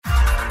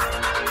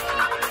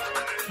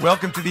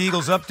Welcome to the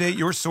Eagles Update,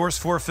 your source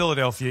for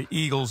Philadelphia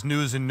Eagles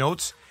news and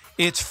notes.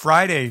 It's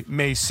Friday,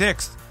 May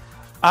 6th.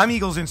 I'm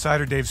Eagles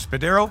insider Dave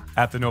Spadaro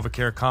at the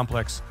NovaCare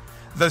Complex,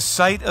 the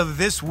site of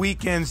this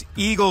weekend's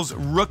Eagles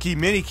rookie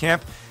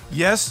minicamp.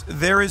 Yes,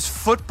 there is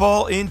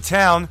football in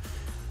town,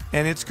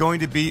 and it's going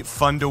to be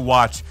fun to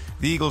watch.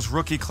 The Eagles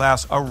rookie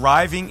class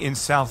arriving in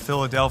South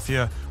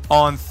Philadelphia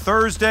on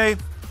Thursday,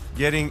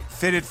 getting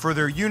fitted for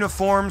their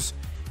uniforms,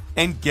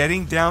 and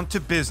getting down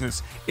to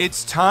business.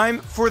 It's time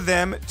for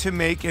them to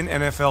make an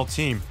NFL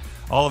team.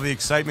 All of the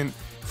excitement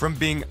from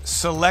being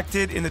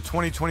selected in the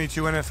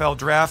 2022 NFL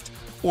Draft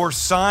or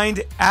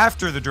signed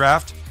after the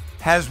draft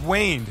has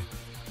waned.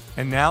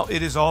 And now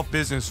it is all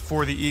business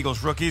for the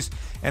Eagles rookies,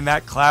 and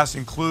that class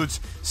includes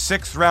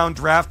 6th-round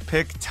draft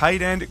pick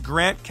tight end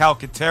Grant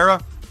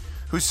Calcaterra,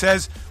 who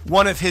says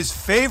one of his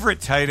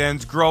favorite tight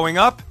ends growing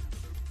up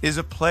is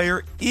a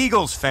player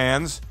Eagles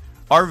fans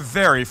are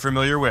very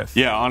familiar with.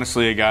 Yeah,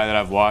 honestly, a guy that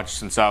I've watched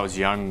since I was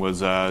young was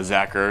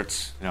Zach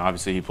Ertz.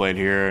 Obviously he played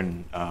here,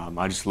 and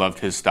I just loved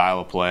his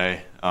style of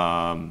play.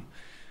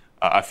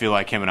 I feel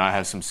like him and I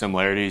have some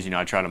similarities.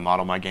 I try to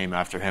model my game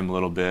after him a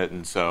little bit,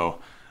 and so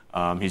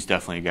he's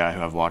definitely a guy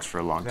who I've watched for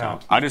a long time.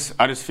 I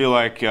just feel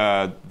like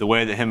the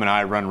way that him and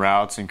I run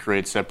routes and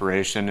create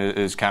separation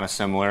is kind of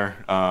similar.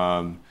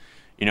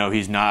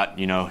 He's not,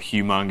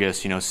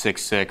 humongous,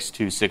 6'6",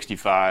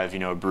 265,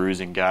 a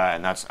bruising guy,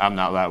 and I'm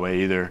not that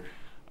way either.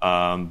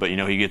 But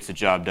he gets the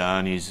job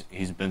done.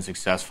 He's been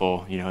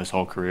successful, his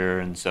whole career,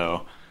 and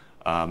so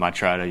I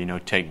try to,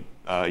 take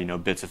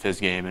bits of his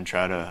game and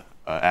try to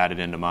add it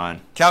into mine.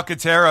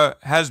 Calcaterra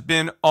has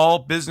been all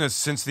business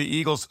since the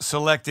Eagles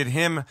selected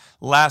him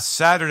last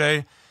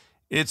Saturday.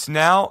 It's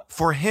now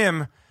for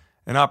him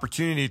an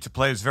opportunity to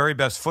play his very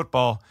best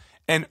football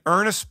and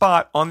earn a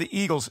spot on the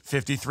Eagles'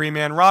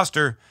 53-man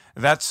roster.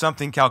 That's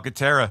something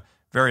Calcaterra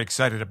very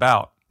excited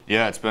about.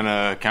 Yeah, it's been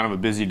a kind of a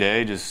busy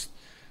day, just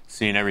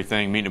seeing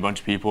everything, meeting a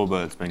bunch of people,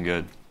 but it's been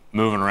good.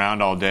 Moving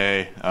around all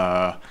day.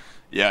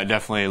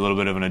 Definitely a little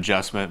bit of an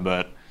adjustment,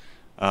 but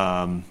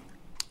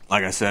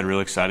like I said,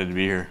 really excited to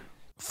be here.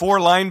 4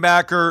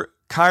 linebacker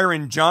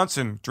Kyron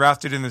Johnson,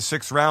 drafted in the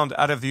 6th round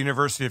out of the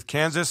University of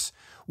Kansas.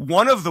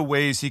 One of the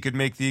ways he could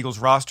make the Eagles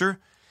roster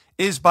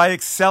is by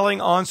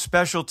excelling on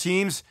special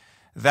teams.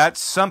 That's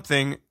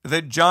something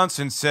that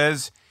Johnson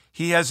says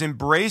he has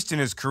embraced in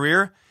his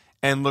career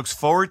and looks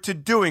forward to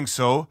doing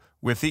so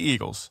with the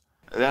Eagles.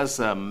 That's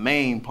a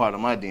main part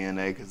of my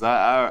DNA because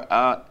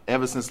I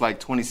ever since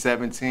like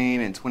 2017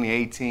 and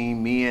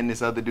 2018, me and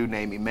this other dude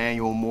named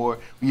Emmanuel Moore,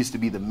 we used to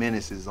be the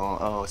menaces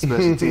on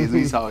special teams. We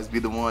used to always be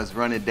the ones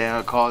running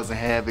down, causing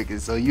havoc,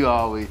 and so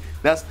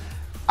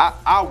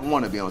I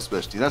want to be on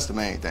special teams. That's the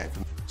main thing for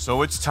me.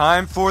 So it's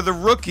time for the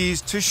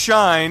rookies to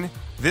shine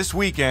this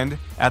weekend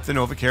at the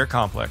NovaCare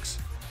Complex.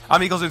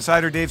 I'm Eagles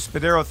insider Dave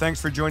Spadaro.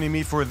 Thanks for joining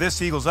me for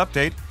this Eagles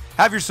Update.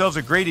 Have yourselves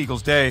a great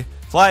Eagles day.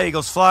 Fly,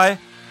 Eagles, fly,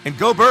 and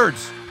go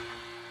Birds!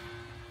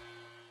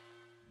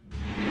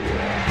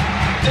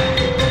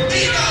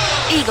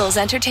 Eagles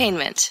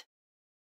Entertainment.